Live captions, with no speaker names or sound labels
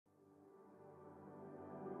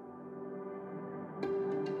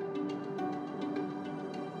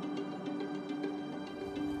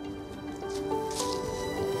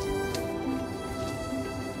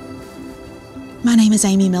My name is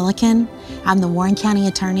Amy Milliken. I'm the Warren County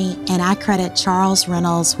Attorney, and I credit Charles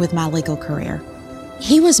Reynolds with my legal career.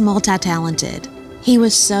 He was multi-talented. He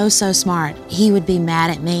was so smart. He would be mad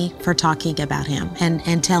at me for talking about him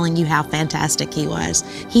and telling you how fantastic he was.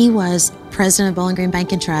 He was president of Bowling Green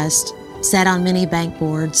Bank and Trust, sat on many bank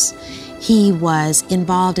boards. He was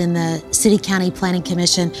involved in the City County Planning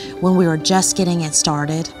Commission when we were just getting it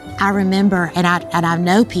started. I remember, and I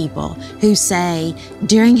know people who say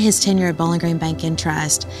during his tenure at Bowling Green Bank and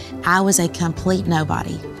Trust, I was a complete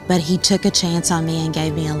nobody, but he took a chance on me and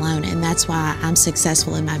gave me a loan, and that's why I'm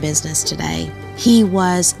successful in my business today. He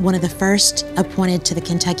was one of the first appointed to the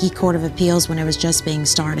Kentucky Court of Appeals when it was just being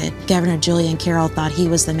started. Governor Julian Carroll thought he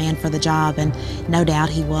was the man for the job, and no doubt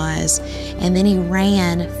he was. And then he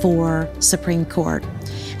ran for Supreme Court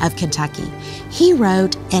of Kentucky. He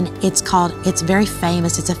wrote, and it's very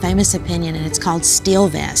famous, it's a famous opinion, and it's called Steel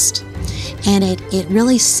Vest. And it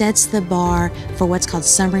really sets the bar for what's called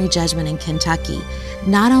summary judgment in Kentucky.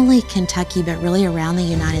 Not only Kentucky, but really around the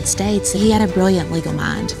United States. He had a brilliant legal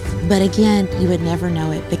mind. But again, you would never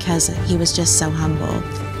know it because he was just so humble.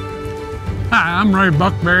 Hi, I'm Ray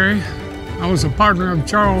Buckberry. I was a partner of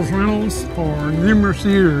Charles Reynolds for numerous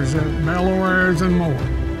years at Bellawares and more.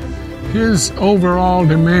 His overall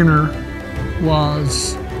demeanor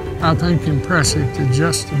was, I think, impressive to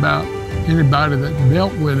just about anybody that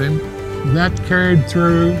dealt with him. That carried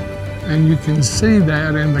through, and you can see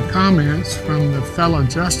that in the comments from the fellow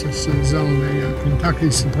justices on the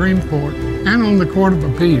Kentucky Supreme Court and on the Court of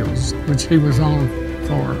Appeals, which he was on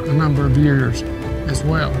for a number of years as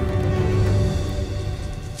well.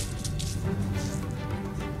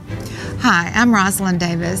 Hi, I'm Rosalind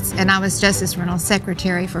Davis, and I was Justice Reynolds'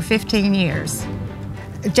 secretary for 15 years.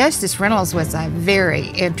 Justice Reynolds was a very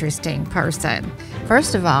interesting person.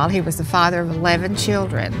 First of all, he was the father of 11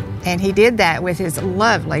 children, and he did that with his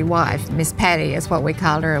lovely wife, Miss Patty is what we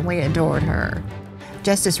called her, and we adored her.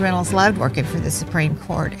 Justice Reynolds loved working for the Supreme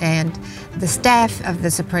Court, and the staff of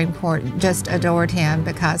the Supreme Court just adored him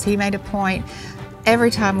because he made a point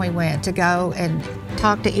every time we went to go and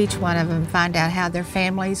talk to each one of them, find out how their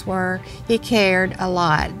families were. He cared a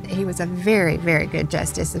lot. He was a very good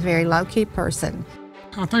justice, a very low-key person.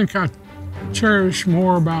 I think I cherish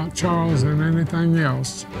more about Charles than anything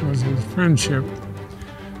else was his friendship,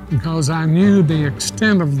 because I knew the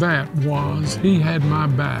extent of that was he had my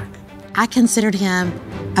back. I considered him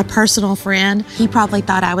a personal friend. He probably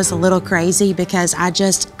thought I was a little crazy because I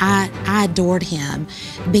adored him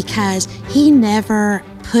because he never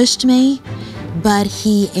pushed me, but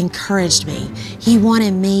he encouraged me. He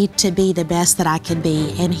wanted me to be the best that I could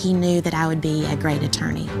be, and he knew that I would be a great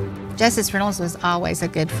attorney. Justice Reynolds was always a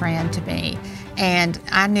good friend to me, and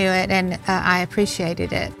I knew it, and I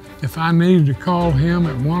appreciated it. If I needed to call him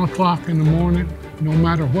at 1 o'clock in the morning, no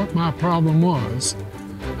matter what my problem was,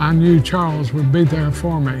 I knew Charles would be there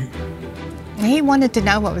for me. He wanted to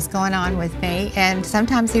know what was going on with me, and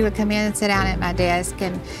sometimes he would come in and sit down at my desk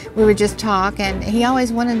and we would just talk, and he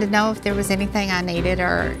always wanted to know if there was anything I needed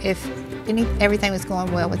or if everything was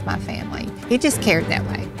going well with my family. He just cared that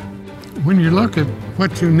way. When you look at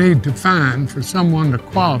what you need to find for someone to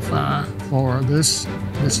qualify for this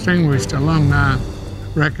distinguished alumni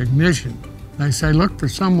recognition, they say look for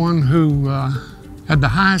someone who had the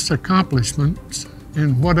highest accomplishments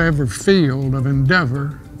in whatever field of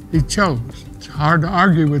endeavor he chose. It's hard to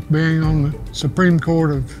argue with being on the Supreme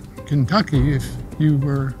Court of Kentucky if you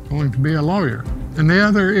were going to be a lawyer. And the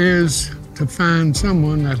other is to find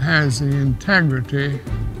someone that has the integrity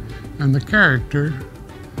and the character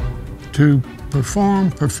to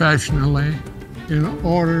perform professionally in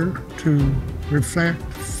order to reflect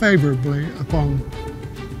favorably upon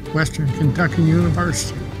Western Kentucky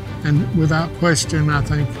University. And without question, I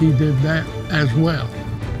think he did that as well.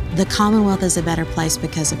 The Commonwealth is a better place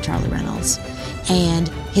because of Charlie Reynolds and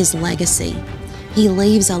his legacy. He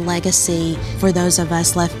leaves a legacy for those of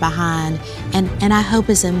us left behind, and I hope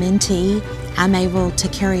as a mentee, I'm able to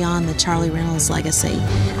carry on the Charlie Reynolds legacy.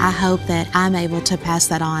 I hope that I'm able to pass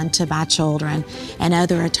that on to my children and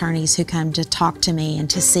other attorneys who come to talk to me and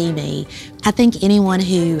to see me. I think anyone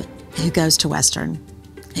who goes to Western,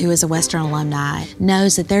 who is a Western alumni,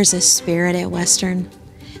 knows that there's a spirit at Western,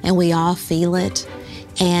 and we all feel it.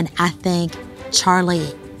 And I think Charlie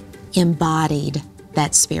embodied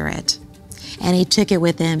that spirit, and he took it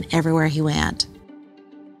with him everywhere he went.